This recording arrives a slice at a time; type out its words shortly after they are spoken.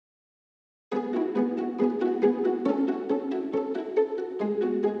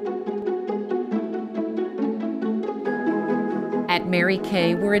At Mary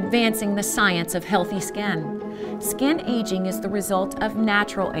Kay, we're advancing the science of healthy skin. Skin aging is the result of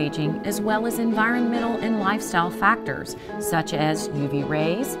natural aging as well as environmental and lifestyle factors such as UV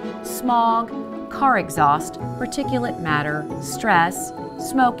rays, smog, car exhaust, particulate matter, stress,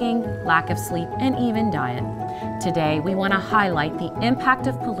 smoking, lack of sleep, and even diet. Today, we want to highlight the impact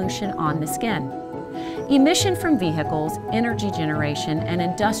of pollution on the skin. Emission from vehicles, energy generation, and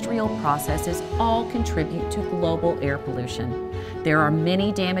industrial processes all contribute to global air pollution. There are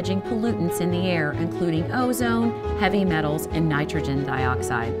many damaging pollutants in the air, including ozone, heavy metals, and nitrogen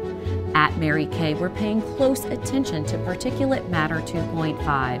dioxide. At Mary Kay, we're paying close attention to particulate matter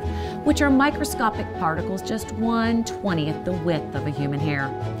 2.5, which are microscopic particles just 1/20th the width of a human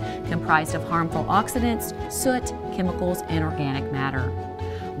hair, comprised of harmful oxidants, soot, chemicals, and organic matter.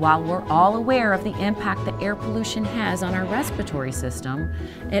 While we're all aware of the impact that air pollution has on our respiratory system,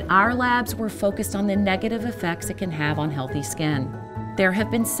 at our labs we're focused on the negative effects it can have on healthy skin. There have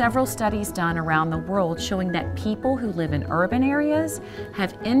been several studies done around the world showing that people who live in urban areas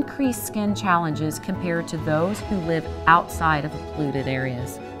have increased skin challenges compared to those who live outside of polluted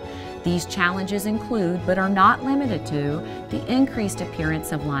areas. These challenges include, but are not limited to, the increased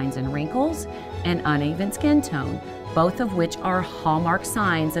appearance of lines and wrinkles and uneven skin tone, both of which are hallmark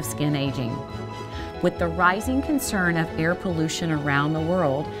signs of skin aging. With the rising concern of air pollution around the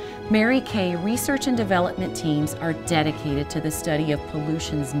world, Mary Kay research and development teams are dedicated to the study of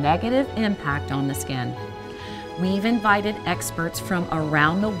pollution's negative impact on the skin. We've invited experts from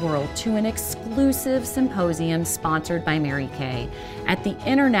around the world to an exclusive symposium sponsored by Mary Kay at the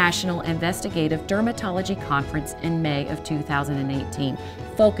International Investigative Dermatology Conference in May of 2018,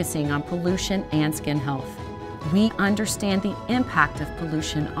 focusing on pollution and skin health. We understand the impact of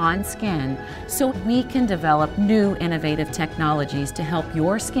pollution on skin so we can develop new innovative technologies to help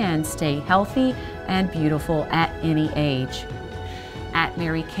your skin stay healthy and beautiful at any age. At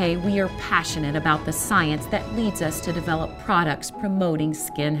Mary Kay, we are passionate about the science that leads us to develop products promoting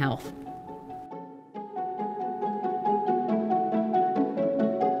skin health.